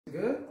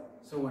Good?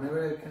 So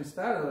whenever you can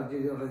start, or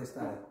you already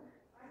started?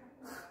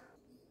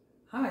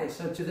 Hi,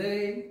 so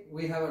today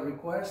we have a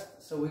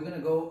request. So we're going to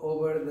go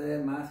over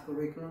the math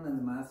curriculum and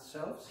the math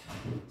shelves.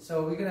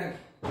 So we're going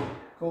to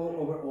go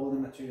over all the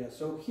materials.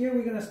 So here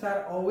we're going to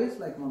start always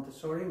like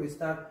Montessori. We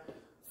start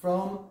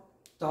from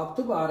top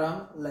to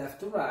bottom, left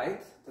to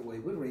right, the way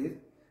we read.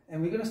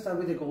 And we're going to start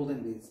with the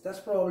golden beads.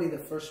 That's probably the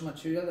first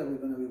material that we're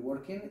going to be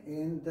working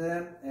in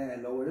the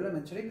lower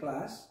elementary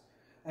class.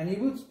 And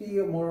it would be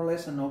more or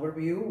less an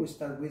overview. We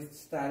start with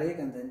static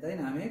and then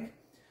dynamic.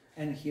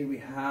 And here we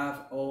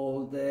have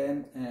all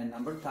the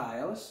number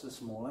tiles,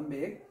 small and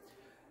big.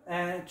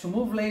 And to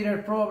move later,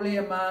 probably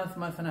a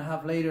month and a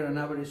half later, an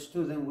average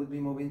student would be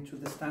moving to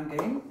the stamp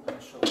game. I'll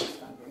show the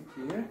stamp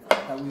game here.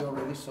 We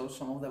already saw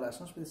some of the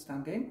lessons with the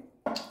stamp game.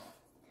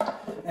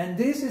 And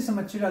this is a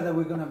material that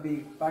we're going to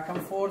be back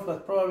and forth,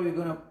 but probably we're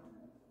going to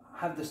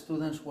have the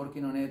students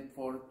working on it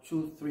for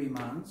 2-3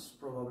 months,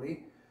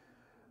 probably,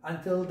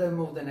 until they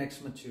move the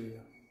next material.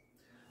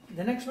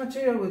 The next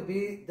material would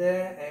be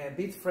the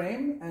bead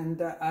frame,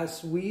 and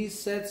as we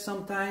said,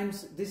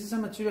 sometimes this is a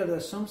material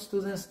that some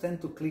students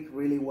tend to click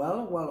really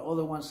well, while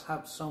other ones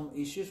have some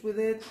issues with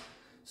it.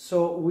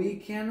 So we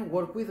can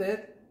work with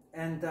it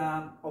and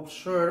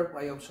observe.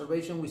 By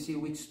observation, we see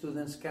which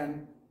students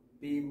can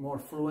be more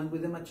fluent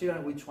with the material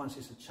and which ones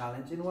is a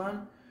challenging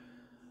one.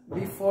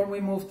 Before we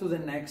move to the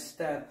next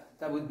step,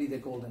 that would be the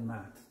golden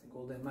mat. The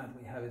golden mat,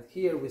 we have it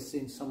here. We've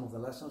seen some of the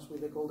lessons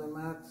with the golden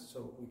mat,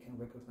 so we can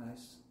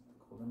recognize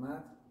golden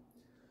mat.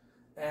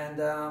 And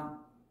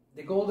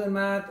the golden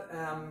mat,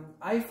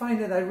 I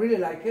find that I really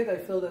like it. I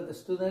feel that the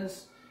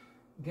students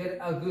get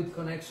a good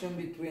connection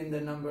between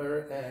the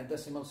number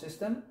decimal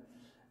system.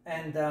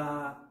 And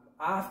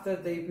after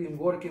they've been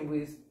working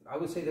with, I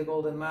would say, the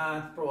golden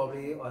mat,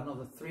 probably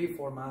another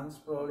 3-4 months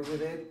probably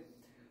with it,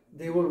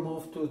 they will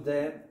move to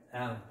the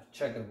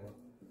checkerboard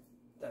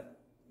that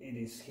it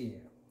is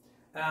here.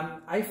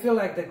 I feel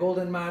like the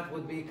golden mat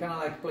would be kind of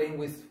like playing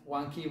with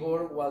one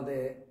keyboard, while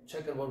the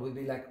checkerboard would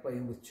be like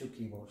playing with 2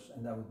 keyboards,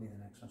 and that would be the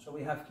next one. So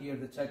we have here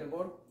the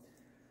checkerboard.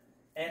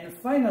 And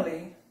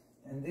finally,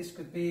 and this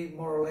could be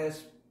more or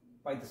less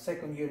by the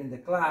second year in the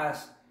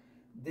class,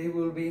 they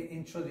will be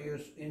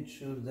introduced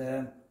into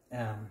the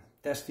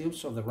test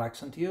tubes, or the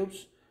racks and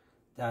tubes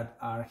that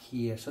are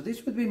here. So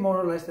this would be more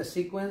or less the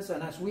sequence,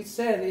 and as we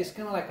said, it's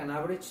kind of like an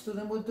average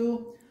student would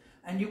do.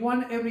 And you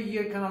want every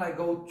year kind of like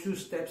go 2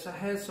 steps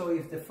ahead. So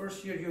if the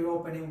first year you're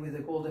opening with the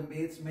golden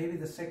beads, maybe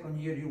the second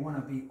year you want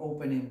to be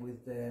opening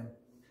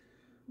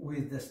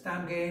with the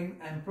stamp game,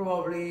 and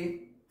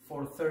probably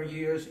for 3rd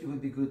years it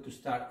would be good to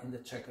start in the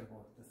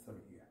checkerboard.